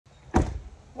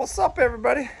What's up,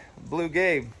 everybody?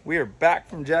 BlueGabe. We are back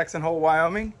from Jackson Hole,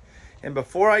 Wyoming. And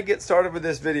before I get started with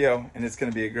this video, and it's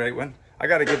going to be a great one, I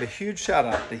got to give a huge shout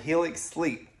out to Helix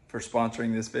Sleep for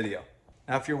sponsoring this video.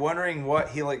 Now, if you're wondering what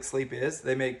Helix Sleep is,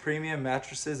 they make premium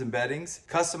mattresses and beddings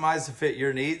customized to fit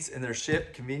your needs, and they're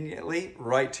shipped conveniently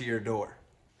right to your door.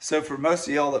 So for most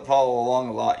of y'all that follow along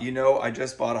a lot, you know I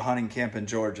just bought a hunting camp in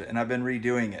Georgia and I've been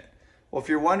redoing it. Well, if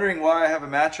you're wondering why I have a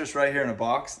mattress right here in a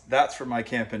box, that's for my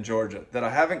camp in Georgia that I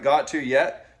haven't got to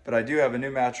yet, but I do have a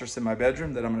new mattress in my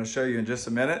bedroom that I'm going to show you in just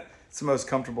a minute. It's the most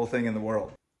comfortable thing in the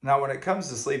world. Now, when it comes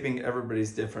to sleeping,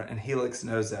 everybody's different, and Helix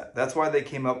knows that. That's why they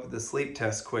came up with the sleep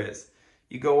test quiz.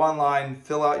 You go online,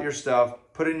 fill out your stuff,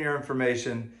 put in your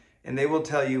information, and they will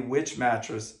tell you which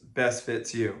mattress best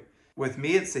fits you. With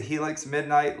me, it's the Helix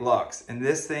Midnight Luxe, and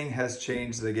this thing has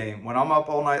changed the game. When I'm up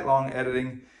all night long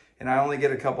editing, and I only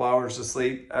get a couple hours of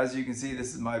sleep, as you can see,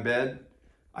 this is my bed,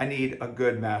 I need a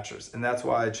good mattress, and that's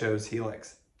why I chose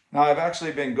Helix. Now, I've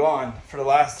actually been gone for the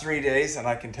last 3 days, and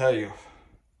I can tell you,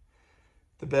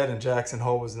 the bed in Jackson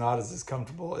Hole was not as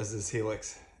comfortable as this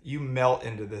Helix. You melt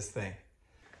into this thing.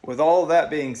 With all of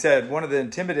that being said, one of the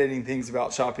intimidating things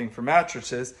about shopping for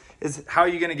mattresses is how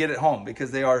you're gonna get it home because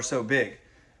they are so big.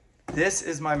 This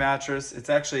is my mattress. It's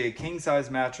actually a king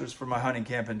size mattress for my hunting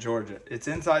camp in Georgia. It's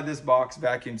inside this box,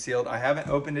 vacuum sealed. I haven't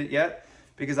opened it yet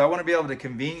because I want to be able to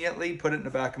conveniently put it in the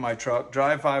back of my truck,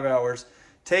 drive 5 hours,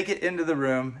 take it into the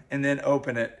room, and then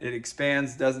open it. It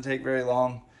expands, doesn't take very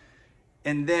long.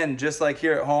 And then just like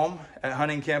here at home at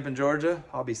hunting camp in Georgia,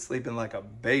 I'll be sleeping like a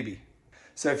baby.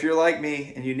 So if you're like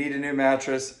me and you need a new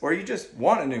mattress or you just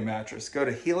want a new mattress, go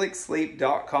to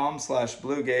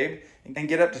helixsleep.com/BlueGabe and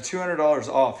get up to $200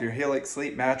 off your Helix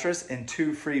Sleep mattress and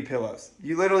 2 free pillows.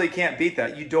 You literally can't beat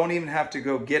that. You don't even have to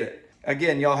go get it.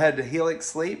 Again, y'all head to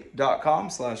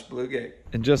helixsleep.com/BlueGabe.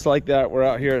 And just like that, we're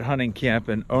out here at hunting camp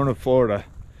in Ona, Florida.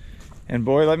 And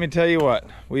boy, let me tell you what,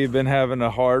 we've been having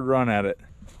a hard run at it.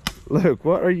 Luke,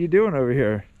 what are you doing over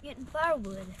here? Getting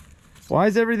firewood. Why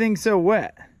is everything so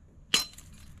wet?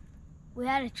 We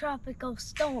had a tropical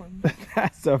storm.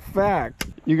 That's a fact.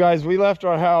 You guys, we left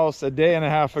our house a day and a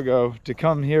half ago to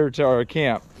come here to our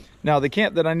camp. Now, the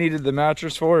camp that I needed the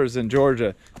mattress for is in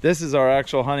Georgia. This is our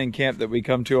actual hunting camp that we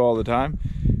come to all the time.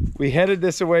 We headed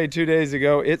this away 2 days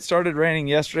ago. It started raining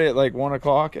yesterday at like 1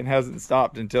 o'clock and hasn't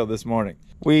stopped until this morning.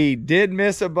 We did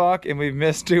miss a buck and we've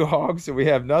missed 2 hogs, so we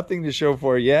have nothing to show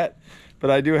for it yet. But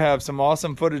I do have some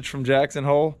awesome footage from Jackson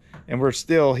Hole, and we're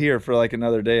still here for like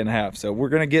another day and a half. So we're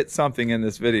gonna get something in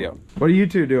this video. What are you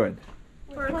two doing?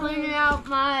 We're cleaning out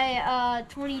my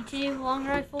 22 long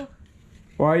rifle.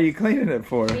 Why are you cleaning it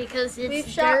for? Because it's We've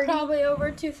shot dirty. probably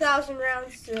over 2,000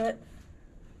 rounds to it.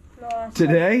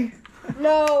 Today?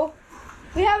 No,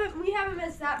 we haven't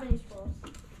missed that many squirrels.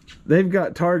 They've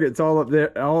got targets all up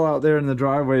there, all out there in the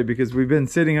driveway because we've been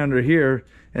sitting under here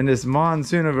in this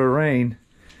monsoon of a rain.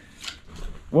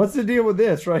 What's the deal with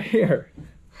this right here?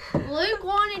 Luke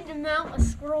wanted to mount a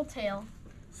squirrel tail,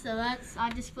 so I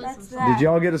just put some. that. Did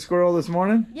y'all get a squirrel this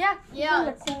morning? Yeah, Yeah,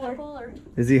 it's in the cooler.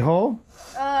 Is he whole?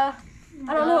 I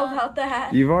don't know about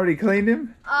that. You've already cleaned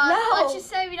him? No. Let's just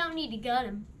say we don't need to gut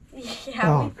him. Yeah.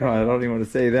 Oh God, I don't even want to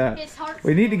say that. His heart's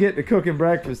We need to get to cooking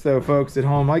breakfast though, folks, at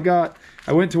home. I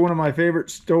went to one of my favorite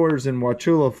stores in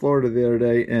Wauchula, Florida the other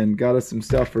day and got us some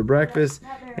stuff for breakfast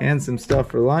and some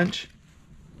stuff for lunch.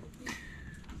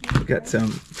 We got some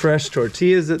fresh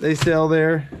tortillas that they sell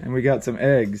there, and we got some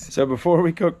eggs. So before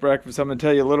we cook breakfast, I'm gonna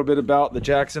tell you a little bit about the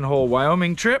Jackson Hole,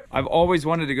 Wyoming trip. I've always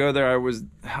wanted to go there.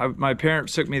 My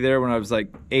parents took me there when I was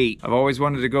like 8. I've always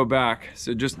wanted to go back.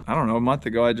 So just, I don't know, a month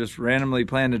ago, I just randomly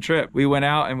planned a trip. We went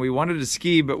out and we wanted to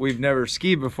ski, but we've never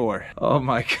skied before. Oh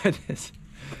my goodness.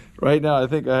 Right now, I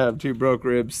think I have 2 broke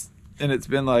ribs, and it's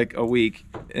been like a week,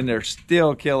 and they're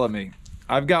still killing me.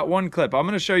 I've got one clip. I'm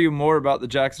going to show you more about the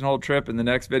Jackson Hole trip in the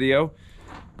next video.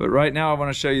 But right now I want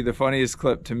to show you the funniest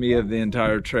clip to me of the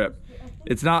entire trip.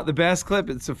 It's not the best clip,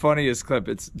 it's the funniest clip.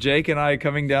 It's Jake and I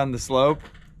coming down the slope.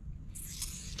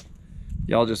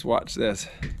 Y'all just watch this.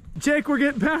 Jake, we're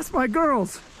getting past my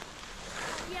girls.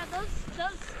 Yeah, those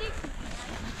sticks.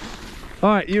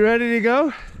 All right, you ready to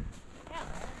go? Yeah.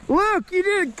 Look, you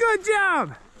did a good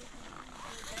job.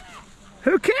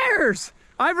 Who cares?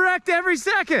 I've wrecked every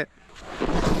second.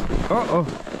 Uh-oh.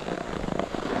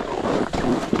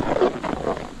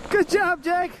 Good job,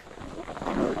 Jake.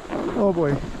 Oh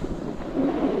boy.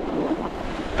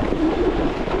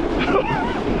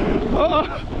 Uh-oh.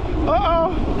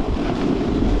 Uh-oh.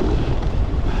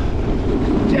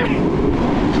 Jake.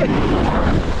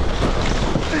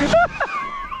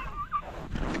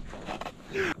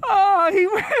 Oh, he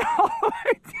went all the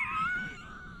way down.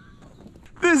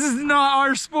 This is not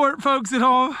our sport, folks at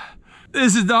home.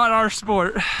 This is not our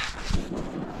sport.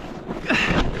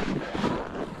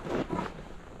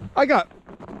 I got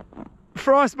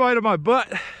frostbite on my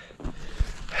butt.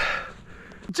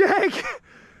 Jake,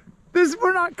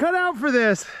 we're not cut out for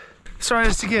this. Let's try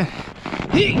this again.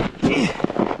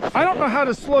 I don't know how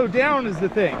to slow down is the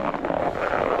thing.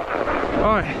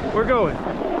 All right, we're going.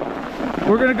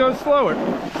 We're gonna go slower.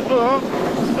 Whoa,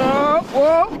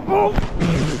 whoa, whoa.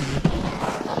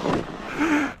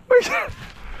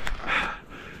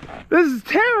 This is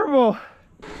terrible.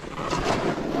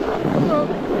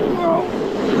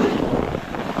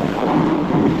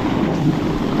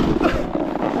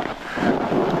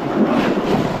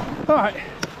 All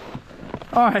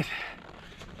right.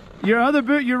 Your other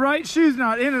boot, your right shoe's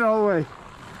not in it all the way.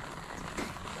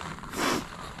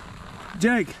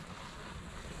 Jake,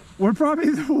 we're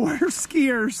probably the worst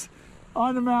skiers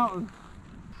on the mountain.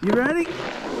 You ready?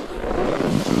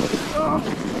 Oh.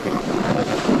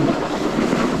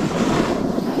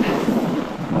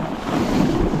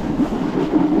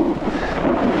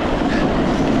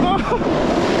 Oh.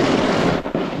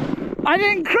 I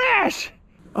didn't crash.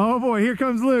 Oh boy, here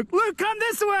comes Luke. Luke, come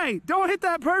this way. Don't hit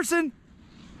that person.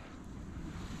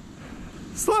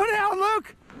 Slow down,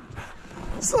 Luke.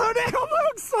 Slow down,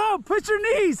 Luke. Slow. Put your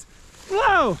knees.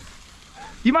 Slow.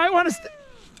 You might want to.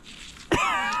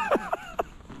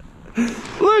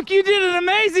 Luke, you did an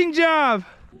amazing job.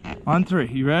 On 3.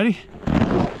 You ready? All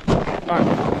right.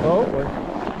 Oh boy.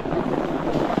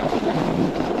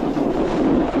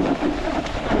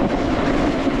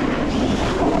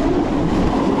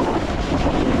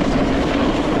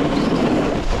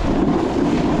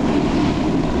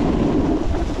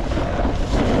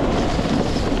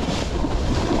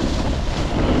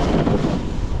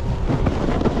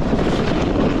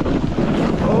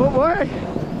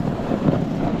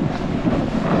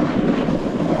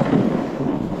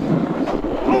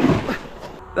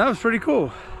 That was pretty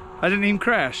cool. I didn't even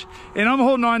crash. And I'm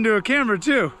holding on to a camera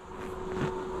too.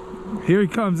 Here he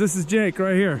comes. This is Jake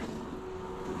right here.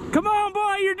 Come on,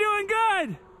 boy, you're doing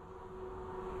good.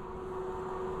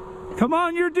 Come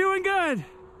on, you're doing good.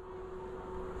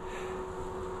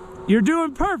 You're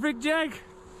doing perfect, Jake.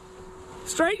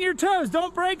 Straighten your toes.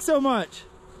 Don't break so much.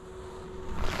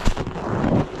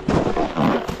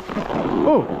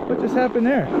 Oh, what just happened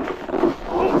there?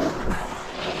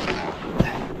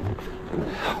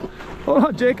 Hold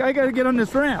on, Jake, I gotta get on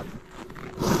this ramp.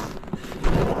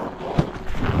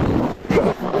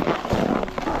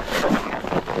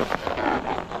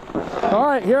 All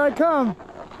right, here I come.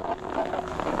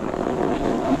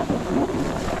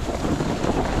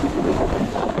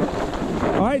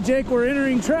 All right, Jake, we're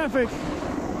entering traffic.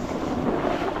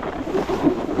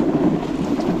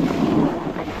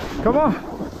 Come on.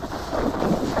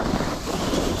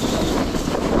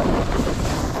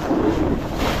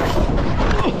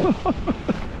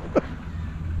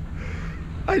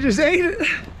 I just ate it.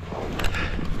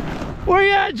 Where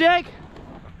you at, Jake?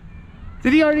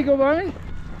 Did he already go by me?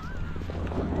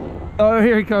 Oh,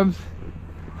 here he comes.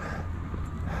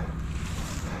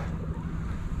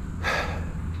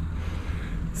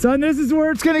 Son, this is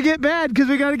where it's gonna get bad because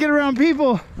we gotta get around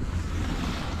people.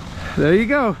 There you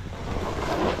go.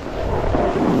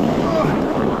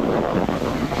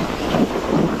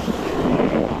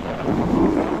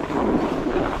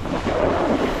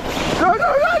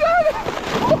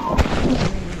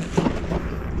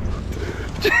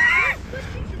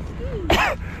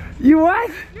 You what?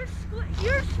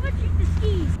 You're switching the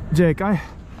skis. Jake, I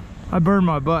burned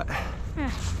my butt.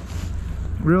 Yeah.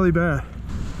 Really bad.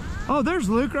 Oh, there's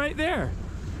Luke right there.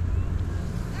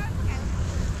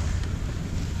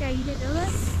 Yeah, you didn't know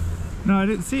that? No, I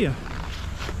didn't see you.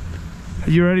 Are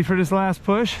you ready for this last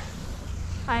push?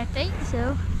 I think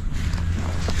so.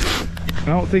 I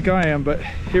don't think I am, but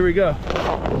here we go.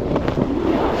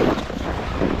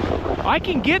 I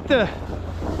can get the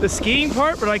skiing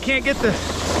part, but I can't get the...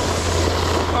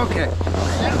 Okay,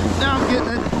 now I'm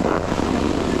getting it.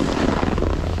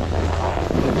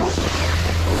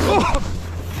 Oh,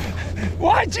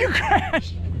 why'd you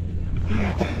crash?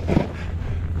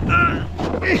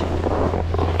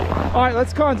 All right,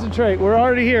 let's concentrate. We're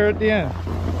already here at the end.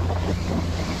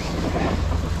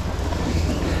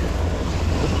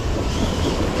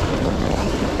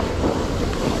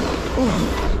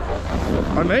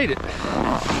 Oh, I made it.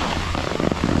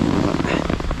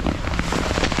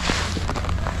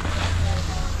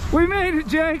 We made it,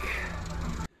 Jake.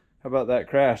 How about that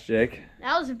crash, Jake?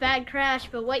 That was a bad crash,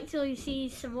 but wait till you see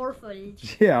some more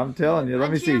footage. Yeah, I'm telling you.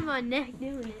 Let me see. I'm my neck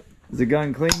doing it. Is the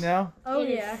gun clean now? Oh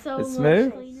yeah. So it's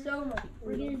smooth? cleaner. So much.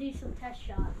 We're gonna do some test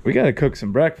shots. We gotta cook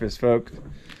some breakfast, folks.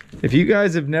 If you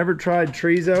guys have never tried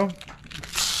Trizo,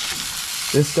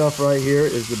 this stuff right here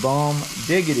is the bomb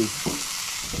diggity.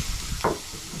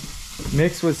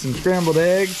 Mixed with some scrambled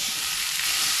eggs.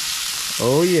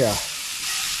 Oh yeah.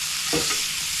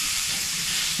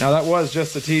 Now that was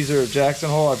just a teaser of Jackson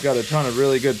Hole. I've got a ton of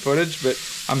really good footage, but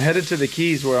I'm headed to the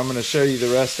Keys where I'm going to show you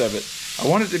the rest of it. I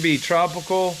want it to be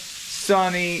tropical,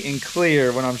 sunny, and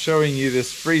clear when I'm showing you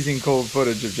this freezing cold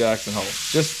footage of Jackson Hole.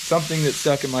 Just something that's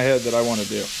stuck in my head that I want to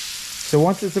do. So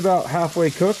once it's about halfway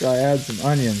cooked, I add some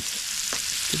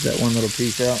onions. Get that one little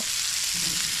piece out.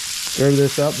 Stir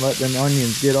this up and let them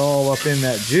onions get all up in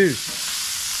that juice.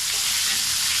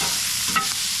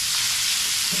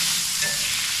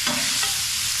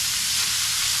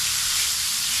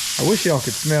 I wish y'all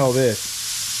could smell this.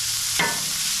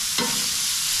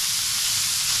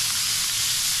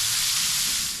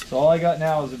 So all I got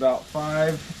now is about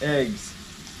 5 eggs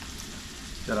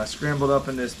that I scrambled up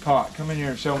in this pot. Come in here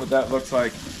and show them what that looks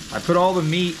like. I put all the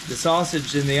meat, the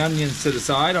sausage, and the onions to the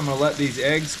side. I'm gonna let these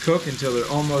eggs cook until they're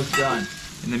almost done.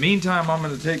 In the meantime, I'm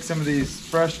gonna take some of these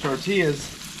fresh tortillas,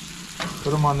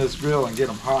 put them on this grill and get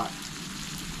them hot.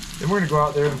 Then we're gonna go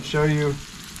out there and show you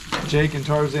Jake and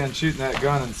Tarzan shooting that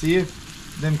gun and see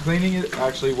if them cleaning it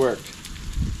actually worked.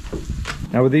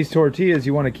 Now with these tortillas,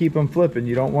 you want to keep them flipping.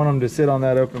 You don't want them to sit on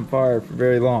that open fire for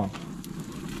very long.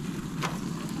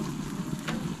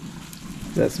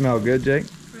 Does that smell good, Jake?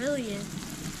 Really is.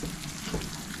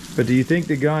 But do you think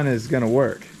the gun is going to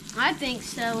work? I think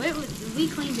so. We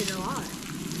cleaned it a lot.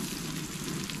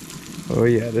 Oh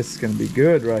yeah, this is going to be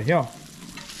good right here.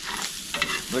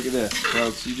 Look at this,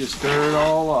 folks. You just stir it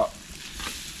all up.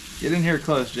 Get in here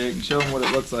close, Jake, and show them what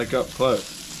it looks like up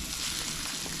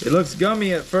close. It looks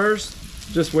gummy at first.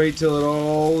 Just wait till it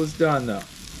all is done, though.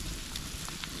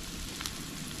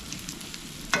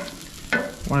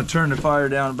 I want to turn the fire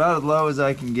down about as low as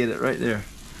I can get it right there.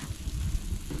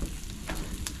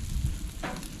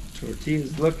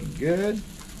 Tortilla's looking good.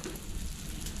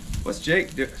 What's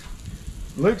Jake doing?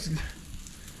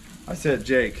 I said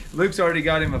Jake. Luke's already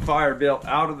got him a fire built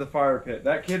out of the fire pit.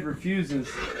 That kid refuses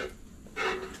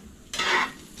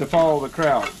to follow the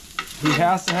crowd. He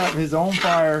has to have his own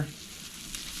fire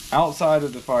outside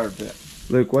of the fire pit.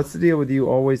 Luke, what's the deal with you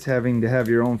always having to have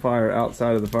your own fire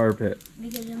outside of the fire pit?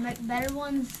 Because you make better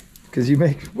ones. Because you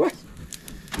make what?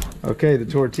 Okay, the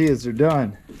tortillas are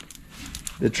done.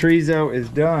 The Trizo is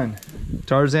done.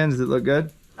 Tarzan, does it look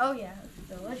good? Oh yeah,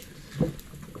 it's delicious.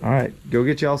 All right, go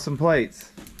get y'all some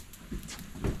plates.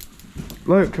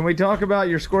 Luke, can we talk about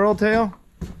your squirrel tail?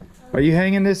 Are you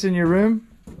hanging this in your room?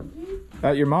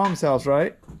 At your mom's house,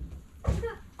 right?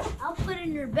 I'll put it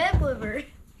in your bed with her.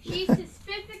 She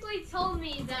specifically told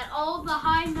me that all the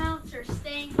high mounts are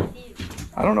staying with you.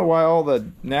 I don't know why all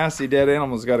the nasty dead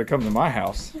animals got to come to my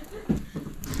house.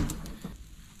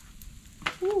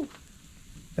 Ooh.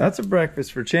 That's a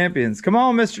breakfast for champions. Come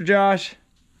on, Mr. Josh.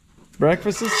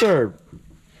 Breakfast is served.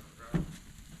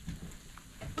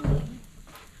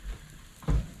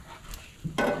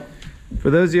 For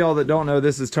those of y'all that don't know,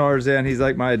 this is Tarzan. He's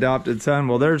like my adopted son.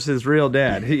 Well, there's his real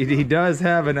dad. He does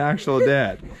have an actual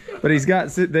dad. But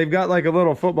they've got like a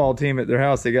little football team at their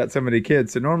house. They got so many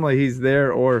kids. So normally he's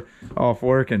there or off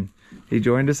working. He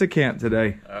joined us at camp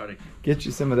today. Howdy. Get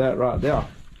you some of that right there.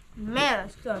 Man,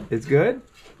 it's good. It's good?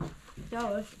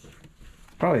 Delicious.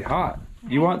 Probably hot.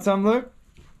 You want some, Luke?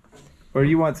 Or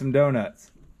you want some donuts?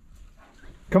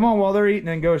 Come on, while they're eating,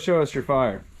 and go show us your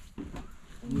fire.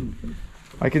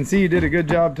 I can see you did a good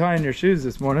job tying your shoes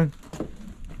this morning.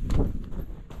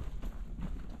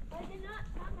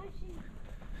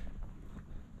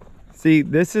 See,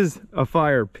 this is a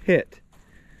fire pit.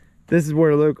 This is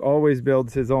where Luke always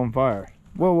builds his own fire.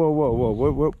 Whoa, whoa, whoa,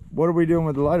 whoa. What are we doing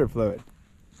with the lighter fluid?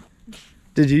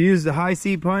 Did you use the high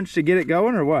C punch to get it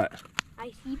going or what?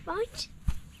 High C punch?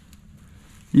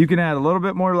 You can add a little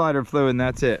bit more lighter fluid and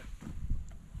that's it.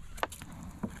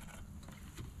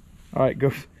 All right,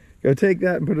 go take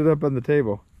that and put it up on the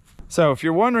table. So if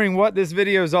you're wondering what this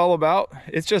video is all about,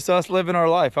 it's just us living our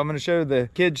life. I'm gonna show the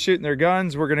kids shooting their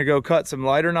guns. We're gonna go cut some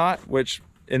lighter knot, which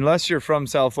unless you're from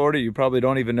South Florida, you probably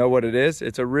don't even know what it is.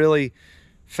 It's a really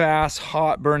fast,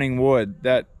 hot burning wood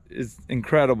that is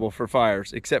incredible for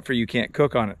fires, except for you can't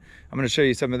cook on it. I'm gonna show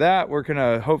you some of that. We're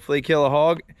gonna hopefully kill a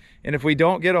hog. And if we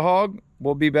don't get a hog,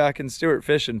 we'll be back in Stewart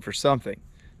fishing for something.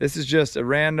 This is just a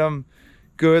random,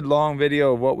 good long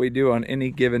video of what we do on any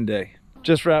given day.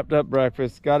 Just wrapped up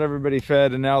breakfast, got everybody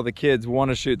fed, and now the kids want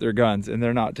to shoot their guns and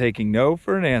they're not taking no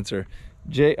for an answer.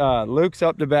 Luke's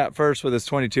up to bat first with his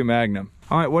 .22 Magnum.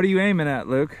 All right, what are you aiming at,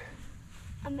 Luke?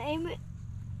 I'm aiming.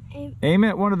 Aim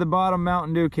at one of the bottom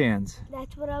Mountain Dew cans.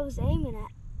 That's what I was aiming at.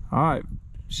 All right,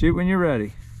 shoot when you're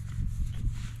ready.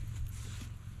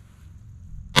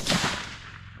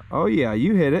 Oh yeah,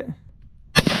 you hit it.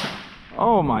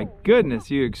 Oh my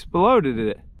goodness, you exploded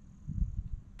it.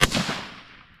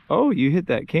 Oh, you hit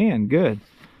that can, good.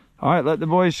 All right, let the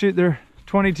boys shoot their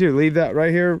 22. Leave that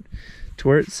right here to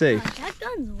where it's safe. Gosh, that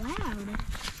gun's loud.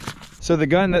 So the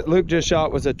gun that Luke just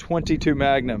shot was a 22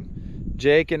 Magnum.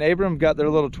 Jake and Abram got their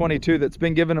little 22 that's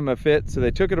been giving them a fit, so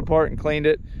they took it apart and cleaned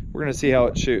it. We're gonna see how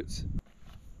it shoots.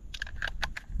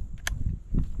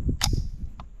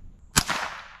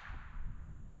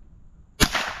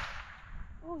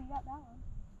 Oh, you got that one.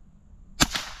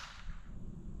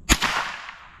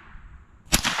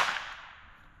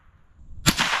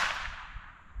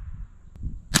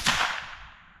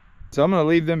 So I'm gonna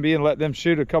leave them be and let them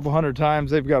shoot a couple hundred times.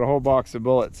 They've got a whole box of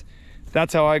bullets.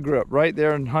 That's how I grew up, right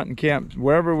there in hunting camp.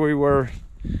 Wherever we were,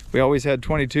 we always had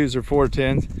 22s or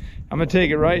 410s. I'm gonna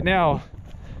take it right now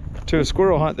to a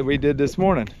squirrel hunt that we did this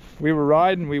morning. We were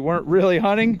riding, we weren't really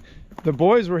hunting. The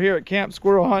boys were here at camp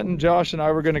squirrel hunting. Josh and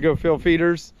I were gonna go fill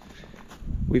feeders.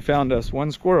 We found us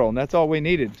one squirrel, and that's all we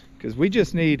needed, because we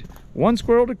just need one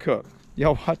squirrel to cook.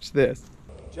 Y'all watch this.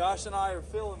 Josh and I are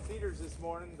filling feeders this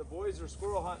morning. The boys are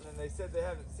squirrel hunting, and they said they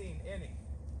haven't seen any.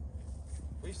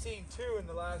 We've seen 2 in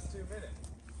the last 2 minutes.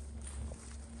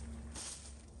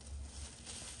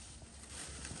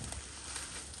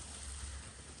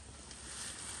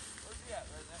 Where's he at,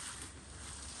 Redneck?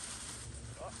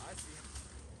 Oh, I see him.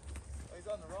 Oh, he's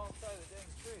on the wrong side of the dang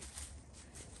tree.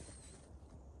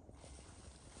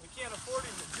 We can't afford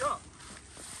him to jump.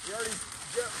 He already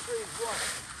jumped trees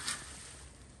once.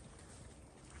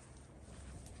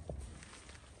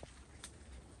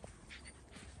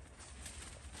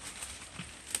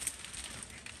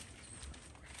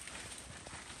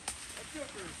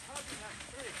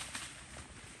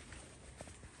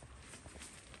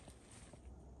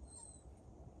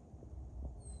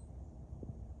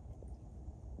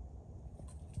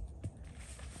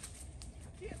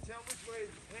 Can't tell which way is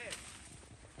his head.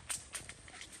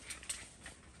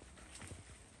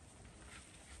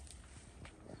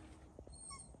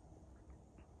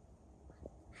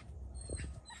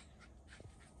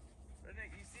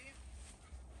 Redneck, you see him?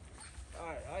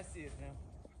 Alright, I see it now.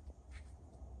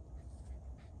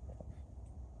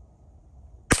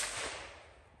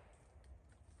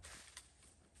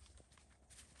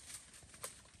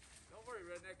 Don't worry,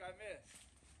 Redneck, I missed.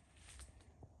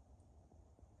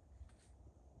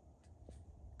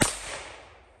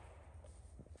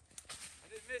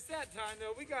 Missed that time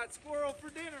though. We got squirrel for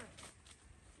dinner.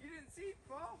 You didn't see it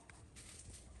fall?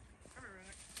 Come here,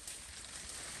 Redneck.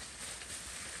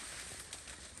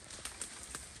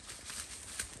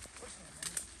 Where's that,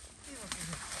 man? See him up in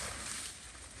here.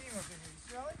 See him up in here. You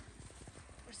smell it?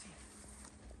 Where's he?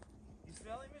 You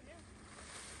smell him in here?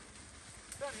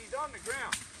 Son, he's on the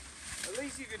ground. At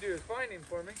least you could do is find him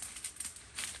for me.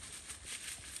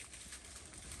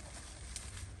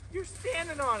 You're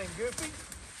standing on him, Goofy.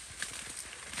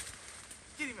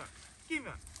 Get him up. Get him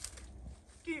up.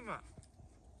 Get him up.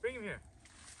 Bring him here.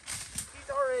 He's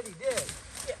already dead.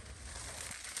 Yeah.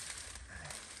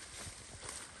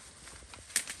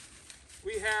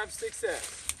 We have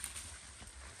success.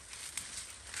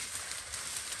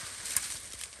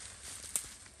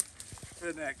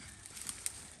 Redneck,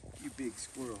 you big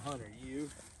squirrel hunter, you.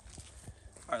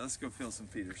 All right, let's go fill some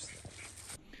feeders.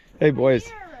 Hey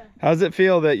boys, how's it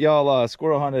feel that y'all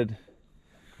squirrel hunted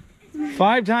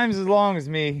 5 times as long as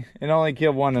me and only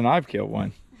killed one, and I've killed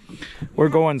one? We're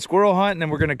going squirrel hunting, and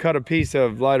we're gonna cut a piece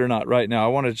of lighter knot right now. I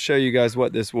wanted to show you guys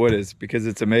what this wood is because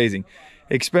it's amazing.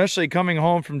 Especially coming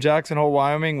home from Jackson Hole,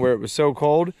 Wyoming, where it was so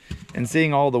cold, and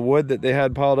seeing all the wood that they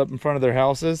had piled up in front of their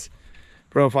houses.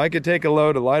 Bro, if I could take a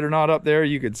load of lighter knot up there,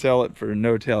 you could sell it for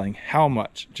no telling how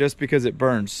much, just because it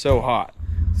burns so hot.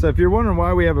 So if you're wondering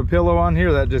why we have a pillow on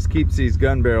here, that just keeps these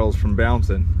gun barrels from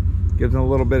bouncing. Gives them a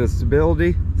little bit of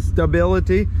stability,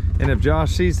 and if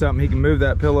Josh sees something, he can move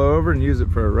that pillow over and use it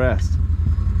for a rest.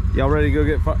 Y'all ready to go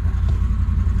get fire?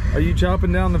 Are you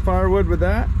chopping down the firewood with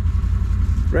that?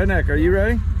 Redneck, are you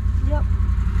ready? Yep.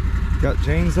 Got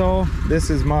chainsaw. This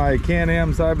is my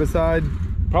Can-Am side-by-side.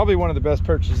 Probably one of the best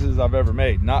purchases I've ever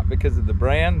made. Not because of the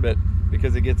brand, but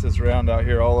because it gets us around out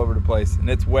here all over the place. And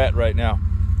it's wet right now.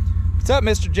 What's up,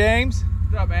 Mr. James?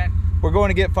 What's up, man? We're going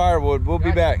to get firewood. We'll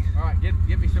be back. All right,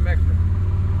 get me some extra.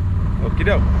 Okie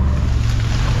doke.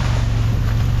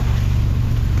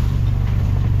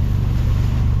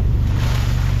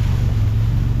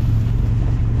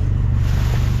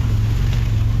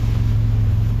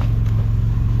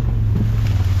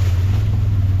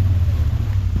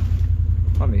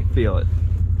 Let me feel it.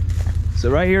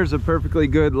 So right here is a perfectly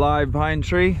good live pine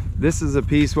tree. This is a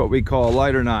piece what we call a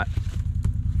lighter knot.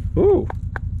 Ooh,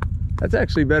 that's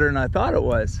actually better than I thought it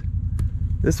was.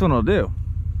 This one will do.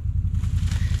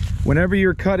 Whenever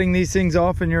you're cutting these things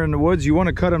off and you're in the woods, you want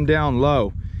to cut them down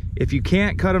low. If you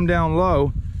can't cut them down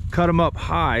low, cut them up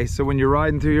high, so when you're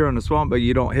riding through here on the swamp buggy,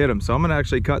 you don't hit them. So I'm gonna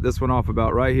actually cut this one off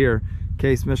about right here, in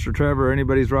case Mr. Trevor or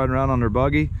anybody's riding around on their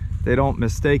buggy, they don't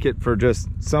mistake it for just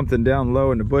something down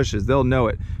low in the bushes. They'll know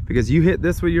it, because you hit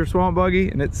this with your swamp buggy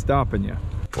and it's stopping you.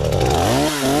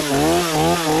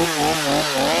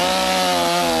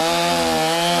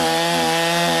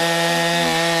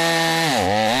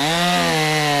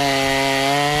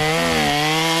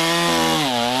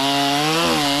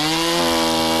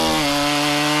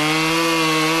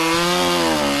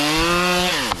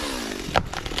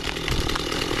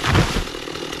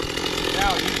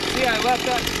 Left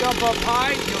that stump up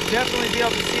high, you'll definitely be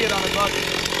able to see it on a buggy.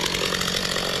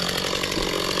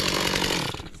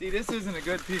 See, this isn't a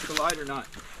good piece of light or not.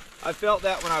 I felt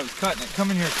that when I was cutting it.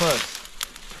 Come in here close.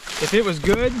 If it was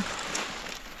good,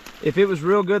 if it was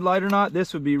real good light or not,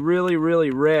 this would be really,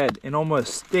 really red and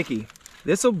almost sticky.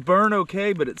 This will burn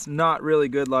okay, but it's not really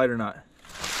good light or not.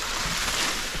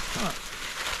 Huh.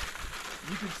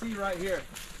 You can see right here.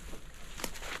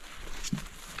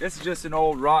 This is just an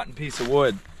old rotten piece of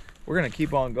wood. We're gonna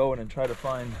keep on going and try to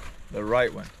find the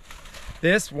right one.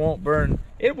 This won't burn.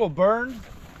 It will burn.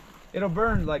 It'll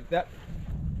burn like that.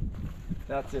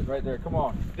 That's it right there. Come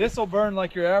on. This will burn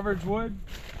like your average wood.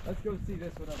 Let's go see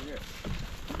this one over here.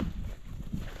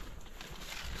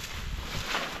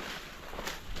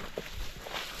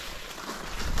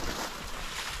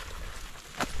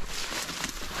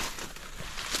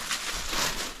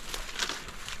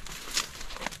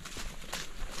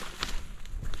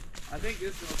 I think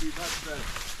this one will be much better.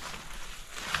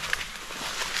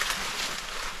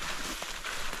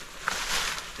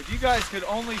 If you guys could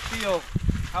only feel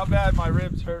how bad my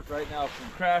ribs hurt right now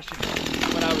from crashing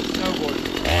when I was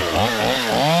snowboarding.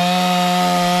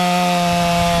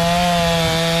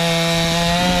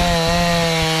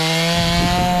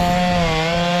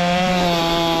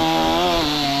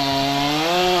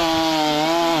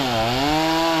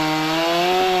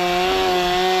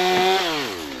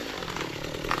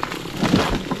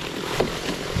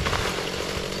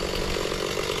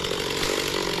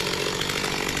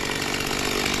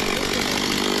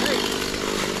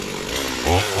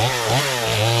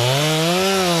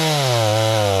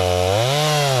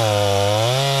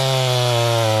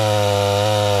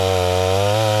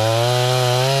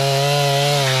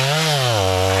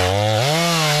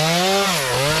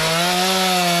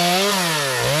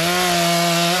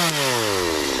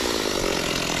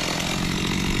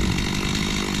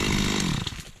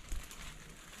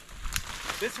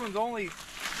 This one's only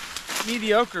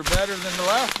mediocre better than the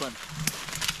last one.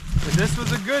 If this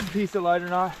was a good piece of light or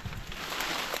not,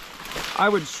 I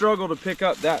would struggle to pick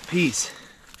up that piece.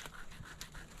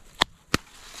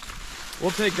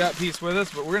 We'll take that piece with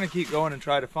us, but we're gonna keep going and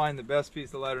try to find the best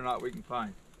piece of light or not we can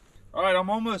find. All right, I'm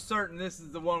almost certain this is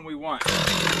the one we want.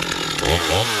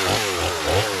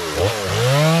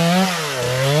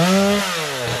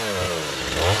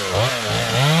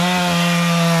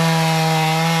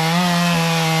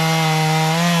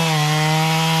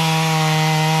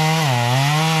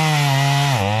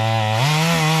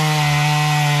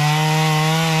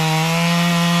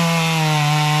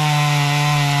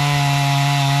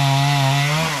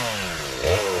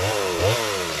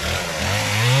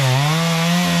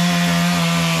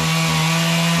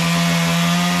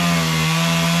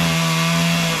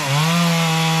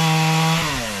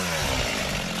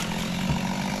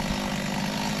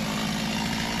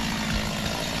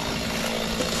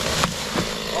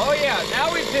 Oh yeah,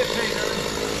 now we've hit Peter.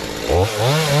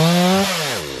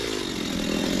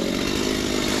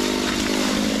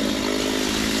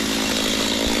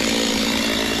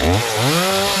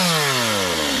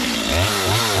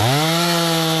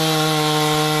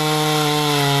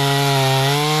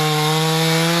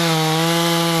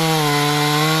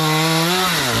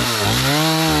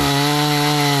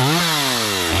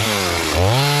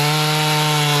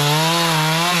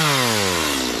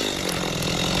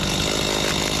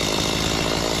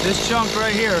 This chunk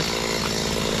right here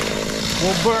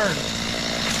will burn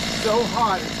so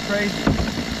hot, it's crazy.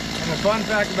 And the fun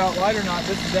fact about light or not,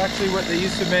 this is actually what they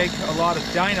used to make a lot of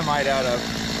dynamite out of.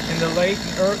 In the late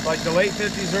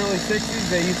 50s, early 60s,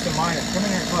 they used to mine it. Come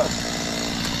in here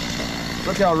close.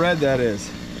 Look how red that is.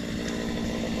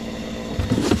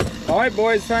 All right,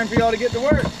 boys, time for y'all to get to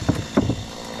work.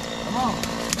 Come on.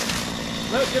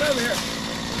 Look, get over here.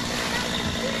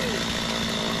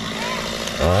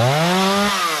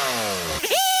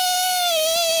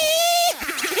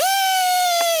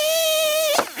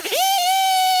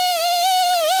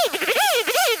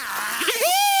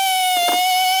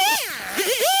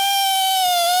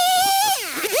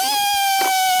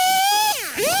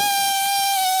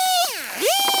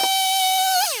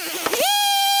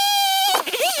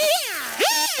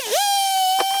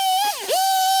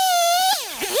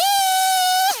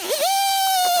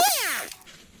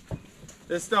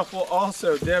 This stuff will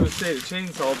also devastate a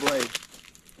chainsaw blade.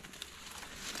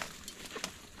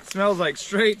 It smells like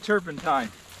straight turpentine.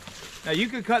 Now you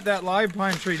could cut that live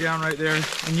pine tree down right there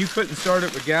and you couldn't start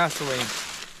it with gasoline.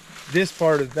 This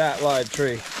part of that live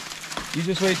tree. You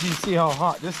just wait till you see how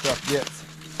hot this stuff gets.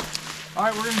 All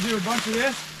right, we're gonna do a bunch of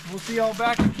this. We'll see y'all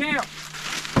back at camp.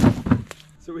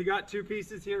 So we got two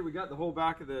pieces here. We got the whole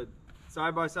back of the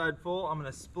side-by-side full. I'm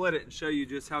gonna split it and show you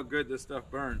just how good this stuff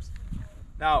burns.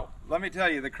 Now, let me tell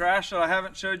you, the crash that I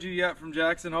haven't showed you yet from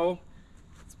Jackson Hole,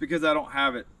 it's because I don't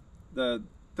have it. The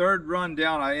third run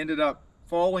down, I ended up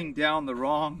falling down the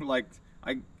wrong, like,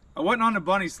 I wasn't on the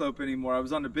bunny slope anymore. I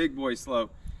was on the big boy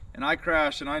slope. And I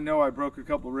crashed, and I know I broke a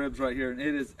couple ribs right here, and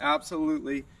it is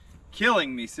absolutely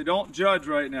killing me. So don't judge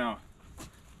right now.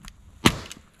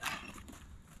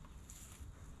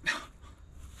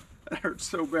 That hurts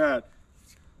so bad.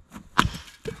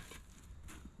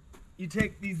 You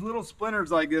take these little splinters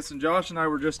like this, and Josh and I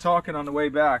were just talking on the way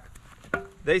back.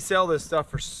 They sell this stuff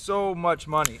for so much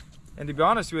money. And to be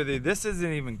honest with you, this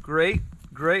isn't even great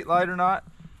light or not.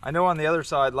 I know on the other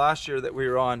side last year that we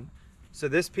were on, so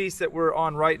this piece that we're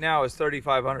on right now is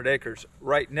 3,500 acres.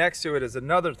 Right next to it is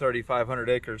another 3,500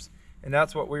 acres, and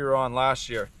that's what we were on last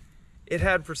year. It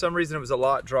had, for some reason, it was a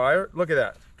lot drier. Look at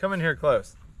that. Come in here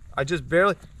close. I just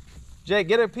barely... Jake,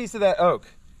 get a piece of that oak.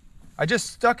 I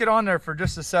just stuck it on there for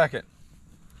just a second.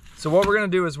 So what we're gonna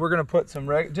do is we're gonna put some,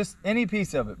 just any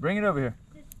piece of it. Bring it over here.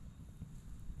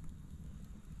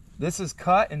 This is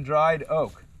cut and dried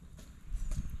oak.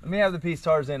 Let me have the piece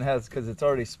Tarzan has because it's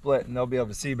already split and they'll be able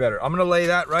to see better. I'm gonna lay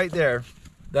that right there.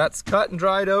 That's cut and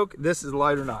dried oak. This is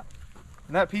light or not.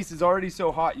 And that piece is already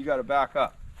so hot you gotta back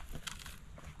up.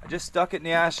 I just stuck it in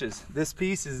the ashes. This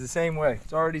piece is the same way.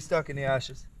 It's already stuck in the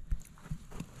ashes.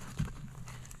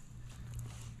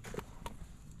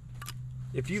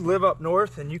 If you live up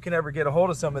north and you can ever get a hold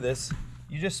of some of this,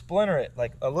 you just splinter it.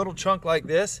 Like a little chunk like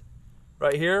this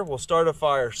right here will start a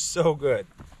fire so good.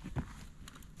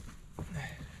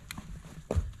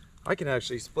 I can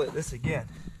actually split this again.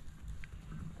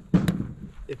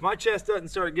 If my chest doesn't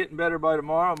start getting better by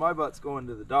tomorrow, my butt's going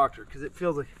to the doctor because it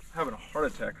feels like I'm having a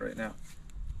heart attack right now.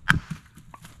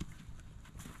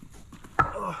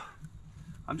 Ugh.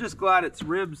 I'm just glad it's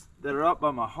ribs that are up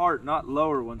by my heart, not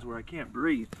lower ones where I can't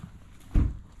breathe.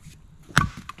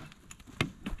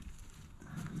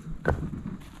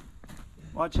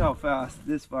 Watch how fast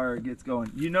this fire gets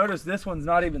going. You notice this one's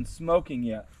not even smoking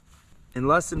yet. In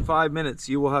less than 5 minutes,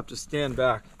 you will have to stand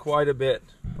back quite a bit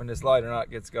when this light or not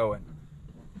gets going.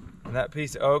 And that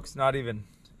piece of oak's not even,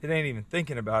 it ain't even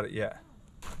thinking about it yet.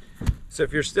 So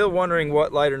if you're still wondering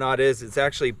what light or not is, it's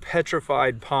actually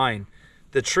petrified pine.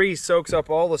 The tree soaks up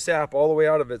all the sap all the way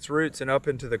out of its roots and up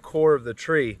into the core of the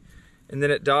tree. And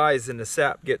then it dies and the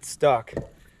sap gets stuck.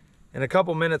 In a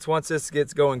couple minutes, once this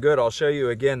gets going good, I'll show you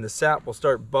again, the sap will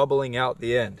start bubbling out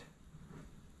the end.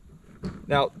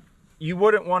 Now, you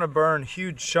wouldn't want to burn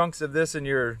huge chunks of this in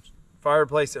your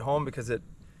fireplace at home because it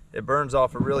burns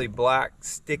off a really black,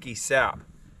 sticky sap.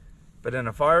 But in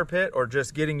a fire pit or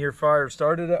just getting your fire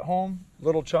started at home,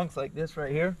 little chunks like this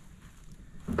right here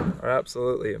are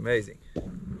absolutely amazing.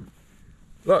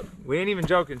 Look, we ain't even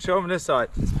joking. Show them this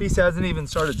side. This piece hasn't even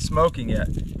started smoking yet.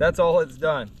 That's all it's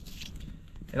done.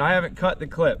 And I haven't cut the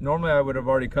clip. Normally I would have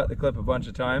already cut the clip a bunch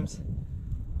of times.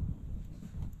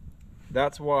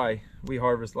 That's why we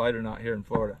harvest light or not here in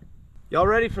Florida. Y'all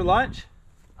ready for lunch?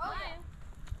 Oh, yeah.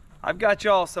 I've got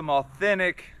y'all some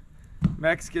authentic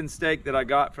Mexican steak that I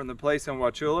got from the place in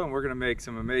Wauchula, and we're gonna make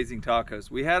some amazing tacos.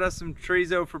 We had us some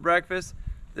chorizo for breakfast.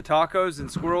 The tacos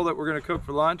and squirrel that we're gonna cook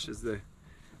for lunch is the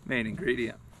main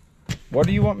ingredient. What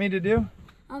do you want me to do?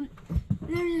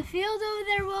 There's a field over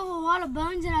there with a lot of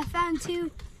bones, and I found 2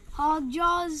 hog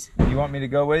jaws. You want me to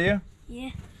go with you? Yeah.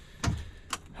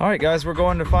 All right, guys, we're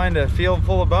going to find a field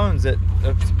full of bones that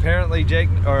apparently Jake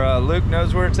or Luke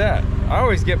knows where it's at. I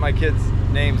always get my kids'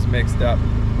 names mixed up.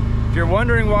 If you're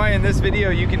wondering why in this video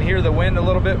you can hear the wind a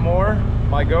little bit more,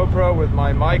 my GoPro with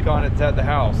my mic on it's at the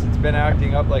house. It's been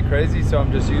acting up like crazy, so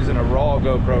I'm just using a raw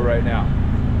GoPro right now.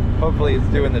 Hopefully it's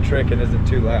doing the trick and isn't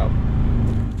too loud.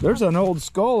 There's an old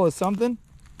skull or something.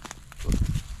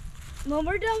 When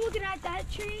we're done looking at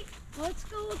that tree, let's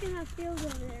go look in that field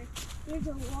over there. There's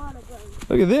a lot of bones.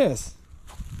 Look at this.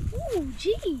 Ooh,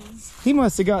 jeez. He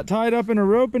must have got tied up in a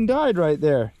rope and died right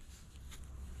there.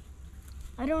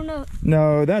 I don't know.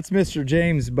 No, that's Mr.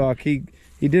 James Buck. He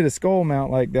did a skull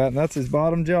mount like that, and that's his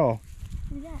bottom jaw.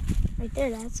 Look at that. Right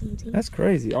there, that's something. That's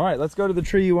crazy. All right, let's go to the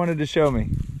tree you wanted to show me.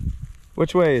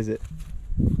 Which way is it?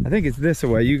 I think it's this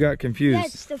way. You got confused.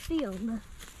 That's the field.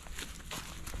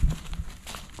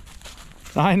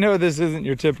 I know this isn't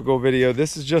your typical video.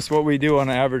 This is just what we do on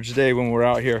an average day when we're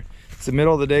out here. It's the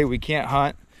middle of the day, we can't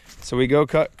hunt. So we go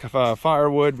cut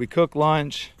firewood, we cook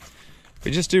lunch.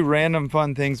 We just do random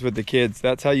fun things with the kids.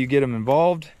 That's how you get them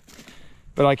involved.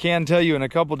 But I can tell you in a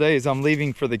couple days, I'm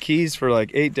leaving for the Keys for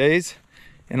like 8 days.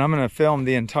 And I'm gonna film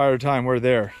the entire time we're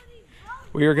there.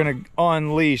 We are gonna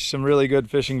unleash some really good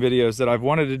fishing videos that I've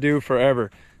wanted to do forever.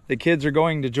 The kids are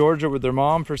going to Georgia with their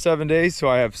mom for 7 days. So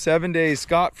I have 7 days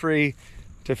scot-free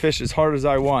to fish as hard as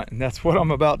I want, and that's what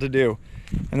I'm about to do.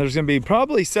 And there's gonna be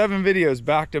probably 7 videos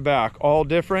back to back, all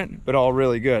different, but all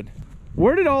really good.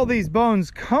 Where did all these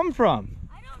bones come from?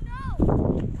 I don't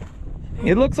know.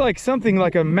 It looks like something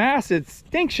like a mass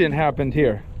extinction happened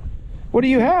here. What do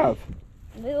you have?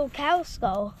 A little cow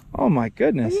skull. Oh my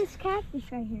goodness. Look at this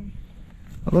cactus right here.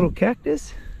 A little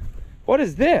cactus? What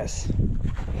is this?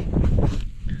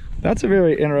 That's a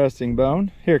very interesting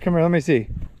bone. Here, come here, let me see.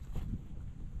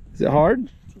 Is it hard?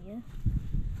 Yeah.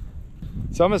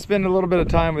 So I'm gonna spend a little bit of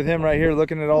time with him right here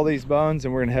looking at all these bones,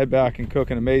 and we're gonna head back and cook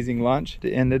an amazing lunch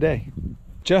to end the day.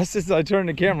 Just as I turned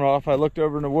the camera off, I looked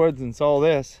over in the woods and saw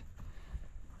this.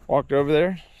 Walked over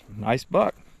there, nice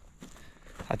buck.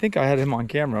 I think I had him on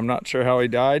camera. I'm not sure how he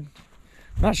died.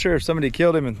 I'm not sure if somebody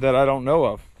killed him that I don't know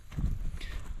of,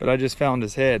 but I just found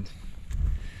his head.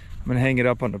 I'm gonna hang it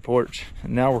up on the porch,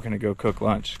 and now we're gonna go cook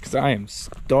lunch because I am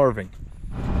starving.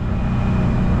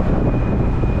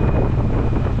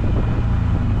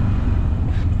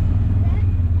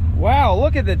 Wow,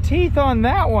 look at the teeth on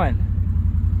that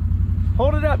one.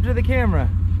 Hold it up to the camera.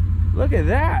 Look at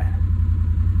that.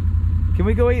 Can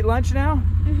we go eat lunch now?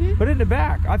 Mm-hmm. Put it in the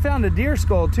back. I found a deer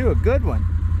skull too, a good one.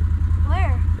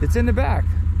 Where? It's in the back.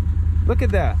 Look at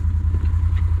that.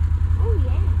 Oh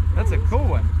yeah. That's a cool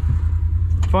one.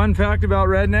 Fun fact about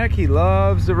Redneck, he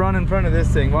loves to run in front of this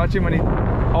thing. Watch him when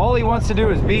all he wants to do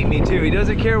is beat me too. He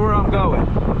doesn't care where I'm going.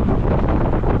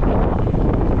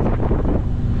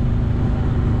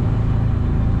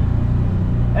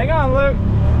 Hang on, Luke.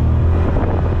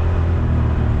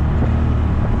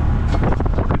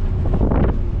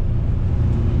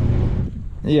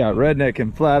 Yeah, Redneck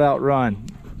can flat out run.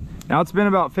 Now it's been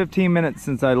about 15 minutes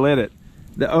since I lit it.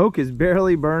 The oak is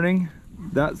barely burning.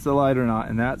 That's the lighter knot,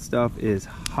 and that stuff is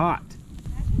hot.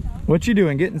 What you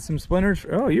doing? Getting some splinters?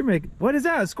 Oh, you're making, what is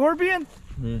that, a scorpion?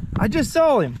 Yeah. I just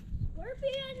saw him.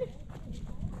 Scorpion.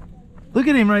 Look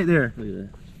at him right there. Look at that.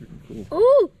 Freaking cool.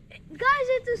 Ooh, guys,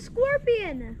 it's a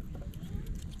scorpion.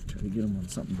 Try to get them on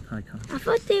something high contact. I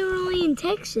thought they were only in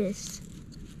Texas.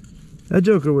 That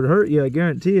joker would hurt you, I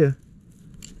guarantee you.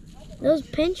 Those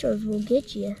pinchers will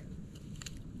get you.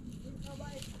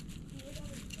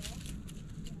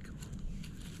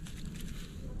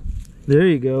 There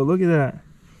you go, look at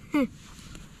that.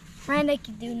 Randy,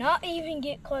 do not even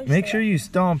get close. Make sure you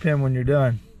stomp him when you're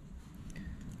done.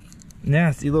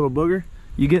 Nasty little booger.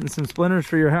 You getting some splinters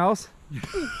for your house?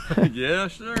 Yeah,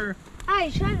 sure. Hey,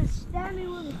 he's trying to stab me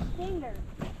with a stinger.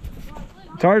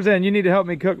 Tarzan, you need to help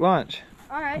me cook lunch.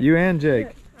 All right. You and Jake.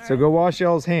 Sure. So go wash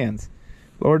y'all's hands.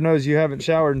 Lord knows you haven't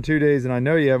showered in 2 days, and I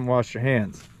know you haven't washed your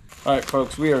hands. All right,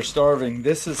 folks, we are starving.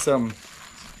 This is some,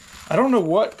 I don't know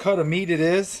what cut of meat it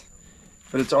is,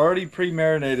 but it's already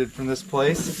pre-marinated from this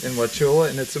place in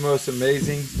Wauchula, and it's the most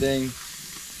amazing thing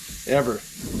ever.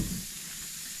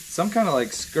 Some kind of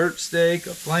like skirt steak,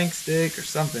 a flank steak, or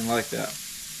something like that.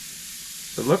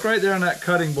 But look right there on that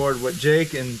cutting board what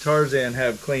Jake and Tarzan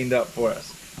have cleaned up for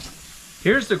us.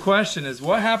 Here's the question is,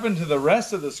 what happened to the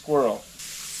rest of the squirrel?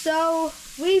 So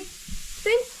we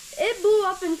think it blew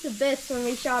up into bits when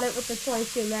we shot it with the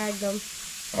 22 Magnum.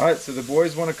 All right, so the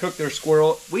boys want to cook their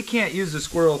squirrel. We can't use a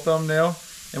squirrel thumbnail,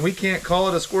 and we can't call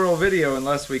it a squirrel video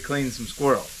unless we clean some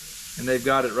squirrel. And they've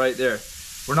got it right there.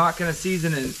 We're not going to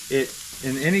season it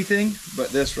in anything but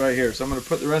this right here. So I'm going to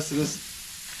put the rest of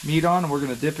this meat on, and we're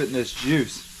going to dip it in this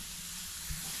juice.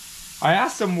 I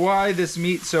asked them why this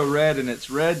meat's so red, and it's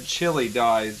red chili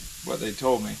dye is what they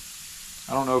told me.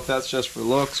 I don't know if that's just for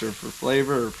looks or for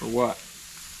flavor or for what.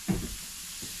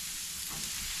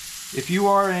 If you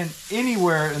are in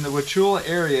anywhere in the Wauchula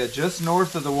area, just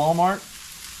north of the Walmart,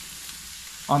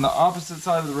 on the opposite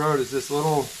side of the road is this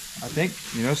little, I think,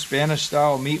 you know, Spanish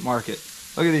style meat market.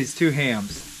 Look at these 2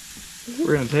 hams.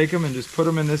 We're gonna take them and just put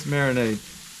them in this marinade.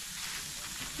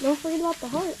 Don't forget about the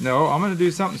heart. No, I'm gonna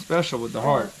do something special with the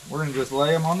heart. We're gonna just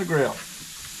lay them on the grill.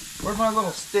 Where'd my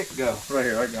little stick go? Right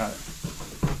here, I got it.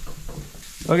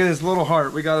 Look at this little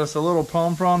heart. We got us a little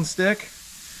palm frond stick.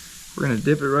 We're gonna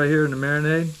dip it right here in the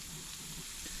marinade.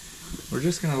 We're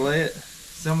just gonna lay it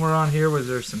somewhere on here where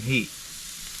there's some heat.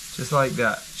 Just like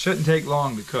that. Shouldn't take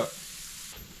long to cook.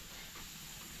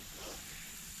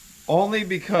 Only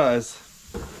because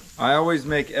I always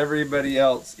make everybody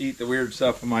else eat the weird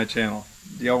stuff on my channel.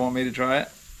 Do y'all want me to try it?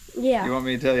 Yeah. You want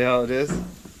me to tell you how it is?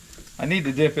 I need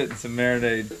to dip it in some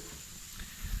marinade.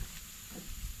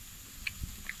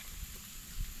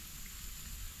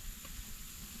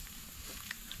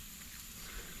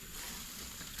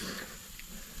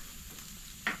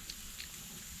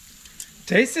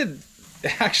 Tasted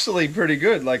actually pretty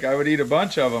good. Like I would eat a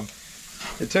bunch of them.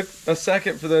 It took a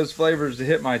second for those flavors to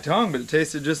hit my tongue, but it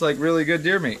tasted just like really good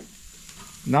deer meat.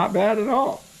 Not bad at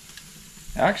all.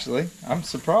 Actually, I'm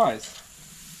surprised.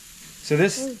 So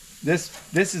this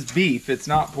is beef. It's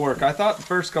not pork. I thought the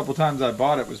first couple times I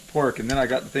bought it was pork, and then I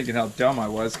got to thinking how dumb I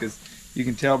was because you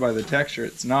can tell by the texture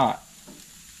it's not.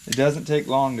 It doesn't take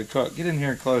long to cook. Get in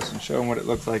here close and show them what it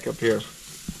looks like up here.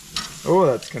 Oh,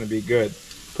 that's going to be good.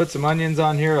 Put some onions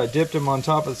on here. I dipped them on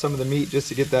top of some of the meat just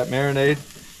to get that marinade.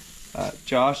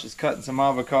 Josh is cutting some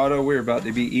avocado. We're about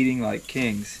to be eating like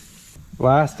kings.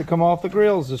 Last to come off the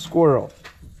grill is a squirrel.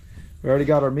 We already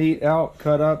got our meat out,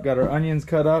 cut up, got our onions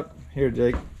cut up. Here,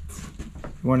 Jake.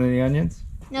 You want any onions?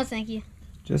 No, thank you.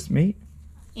 Just meat?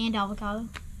 And avocado.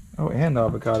 Oh, and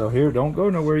avocado. Here, don't go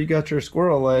nowhere. You got your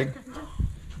squirrel leg.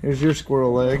 Here's your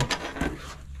squirrel leg.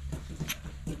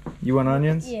 You want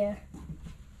onions? Yeah.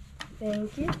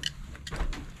 Thank you.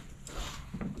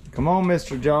 Come on,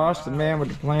 Mr. Josh, the man with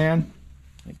the plan.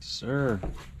 Thanks, sir.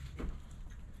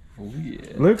 Oh, yeah.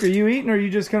 Luke, are you eating or are you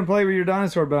just going to play with your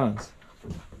dinosaur bones?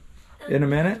 In a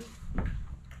minute?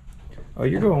 Oh,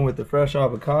 you're going with the fresh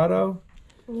avocado,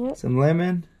 Yep. some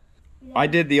lemon. I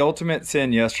did the ultimate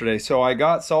sin yesterday. So I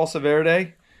got salsa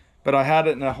verde, but I had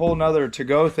it in a whole nother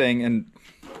to-go thing and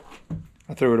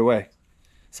I threw it away.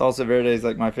 Salsa verde is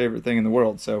like my favorite thing in the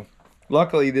world. So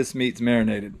luckily this meat's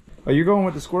marinated. Oh, you're going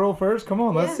with the squirrel first? Come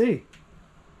on, let's see.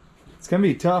 It's going to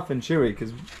be tough and chewy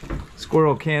because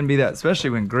squirrel can be that, especially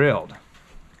when grilled.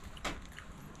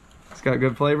 It's got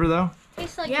good flavor though.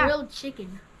 Tastes like Yeah. grilled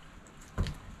chicken.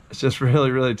 It's just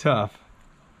really, really tough.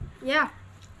 Yeah.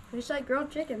 It's like grilled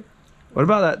chicken. What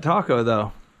about that taco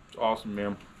though? It's awesome,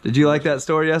 man. Did you like that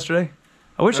store yesterday?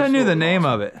 I wish I knew the name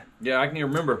of it. Yeah, I can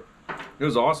remember. It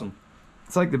was awesome.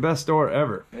 It's like the best store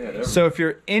ever. Yeah, ever. So if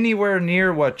you're anywhere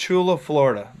near Wauchula,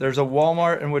 Florida, there's a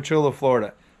Walmart in Wauchula,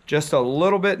 Florida. Just a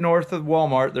little bit north of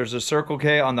Walmart, there's a Circle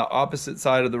K on the opposite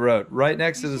side of the road. Right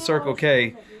next to the Circle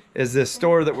K is this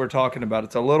store that we're talking about.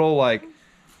 It's a little like,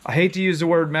 I hate to use the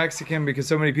word Mexican because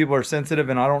so many people are sensitive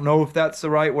and I don't know if that's the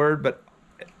right word, but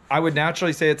I would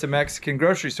naturally say it's a Mexican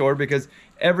grocery store because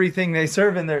everything they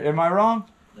serve in there, am I wrong?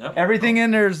 Yep. Everything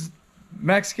in there's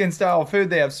Mexican style food.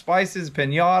 They have spices,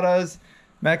 piñatas,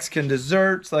 Mexican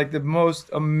desserts, like the most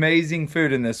amazing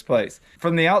food in this place.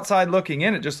 From the outside looking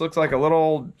in, it just looks like a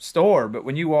little store, but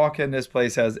when you walk in, this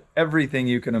place has everything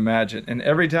you can imagine. And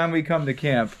every time we come to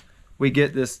camp, we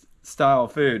get this style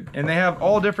food. And they have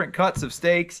all different cuts of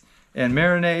steaks and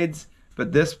marinades,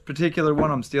 but this particular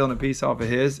one, I'm stealing a piece off of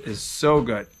his, is so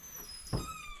good.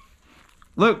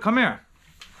 Luke, come here.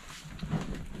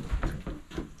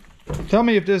 Tell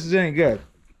me if this is any good.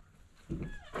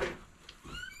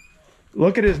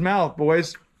 Look at his mouth,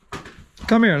 boys.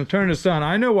 Come here and turn the sun.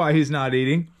 I know why he's not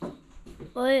eating.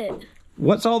 What?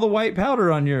 What's all the white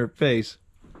powder on your face?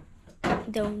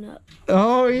 Donut.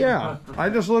 Oh, yeah. I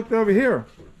just looked over here.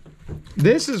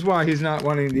 This is why he's not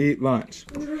wanting to eat lunch.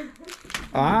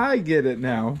 I get it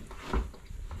now.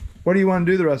 What do you want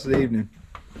to do the rest of the evening?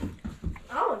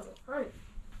 Oh, honey.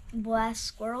 Blast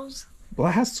squirrels.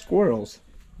 Blast squirrels.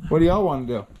 What do y'all want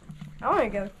to do? I want to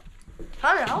go.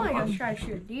 I want to go try to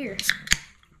shoot a deer.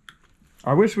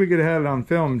 I wish we could have had it on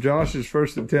film, Josh's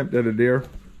first attempt at a deer.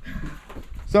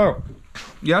 So,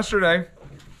 yesterday,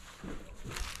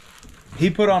 he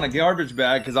put on a garbage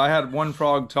bag because I had one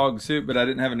frog tog suit, but I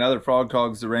didn't have another frog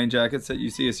togs, the rain jackets that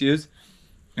you see us use.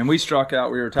 And we struck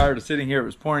out. We were tired of sitting here. It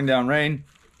was pouring down rain.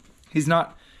 He's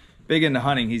not big into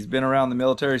hunting. He's been around the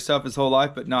military stuff his whole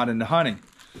life, but not into hunting.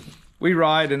 We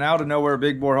ride, and out of nowhere, a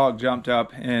big boar hog jumped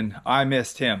up, and I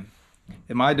missed him.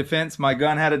 In my defense, my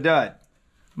gun had a dud.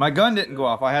 My gun didn't go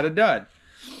off. I had a dud.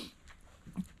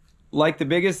 Like the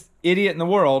biggest idiot in the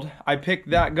world, I picked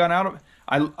that gun out of...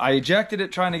 I ejected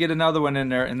it trying to get another one in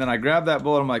there, and then I grabbed that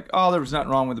bullet. I'm like, oh, there was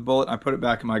nothing wrong with the bullet. I put it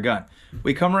back in my gun.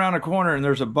 We come around a corner, and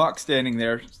there's a buck standing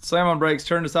there. Slam on brakes,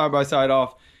 turn the side-by-side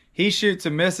off. He shoots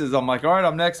and misses. I'm like, all right,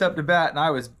 I'm next up to bat, and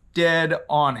I was dead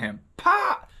on him.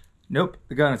 Pa! Nope,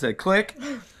 the gun said click.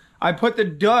 I put the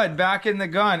dud back in the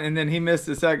gun, and then he missed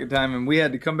the second time, and we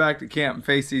had to come back to camp and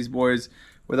face these boys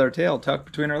with our tail tucked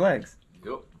between our legs.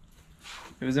 Yep.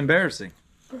 It was embarrassing.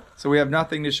 So we have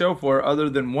nothing to show for other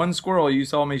than one squirrel you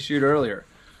saw me shoot earlier.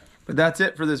 But that's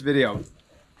it for this video.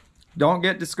 Don't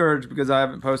get discouraged because I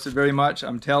haven't posted very much.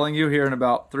 I'm telling you, here in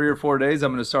about 3 or 4 days,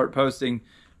 I'm going to start posting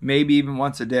maybe even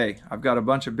once a day. I've got a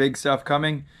bunch of big stuff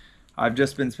coming. I've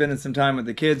just been spending some time with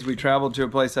the kids. We traveled to a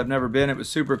place I've never been. It was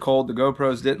super cold. The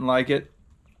GoPros didn't like it.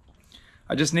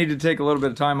 I just need to take a little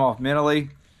bit of time off mentally.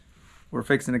 We're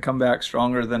fixing to come back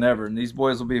stronger than ever, and these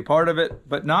boys will be a part of it,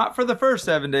 but not for the first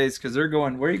 7 days because they're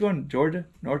going, where are you going? Georgia?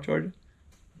 North Georgia?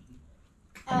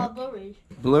 Blue Ridge.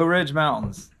 Blue Ridge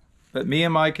Mountains. But me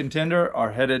and my contender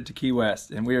are headed to Key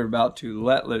West, and we are about to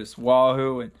let loose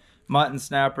wahoo and mutton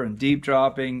snapper and deep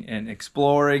dropping and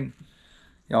exploring.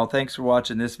 Y'all, thanks for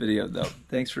watching this video, though.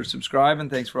 Thanks for subscribing.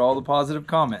 Thanks for all the positive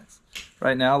comments.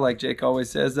 Right now, like Jake always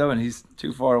says, though, and he's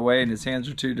too far away and his hands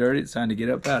are too dirty, it's time to get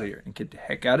up out of here and get the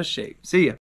heck out of shape. See ya.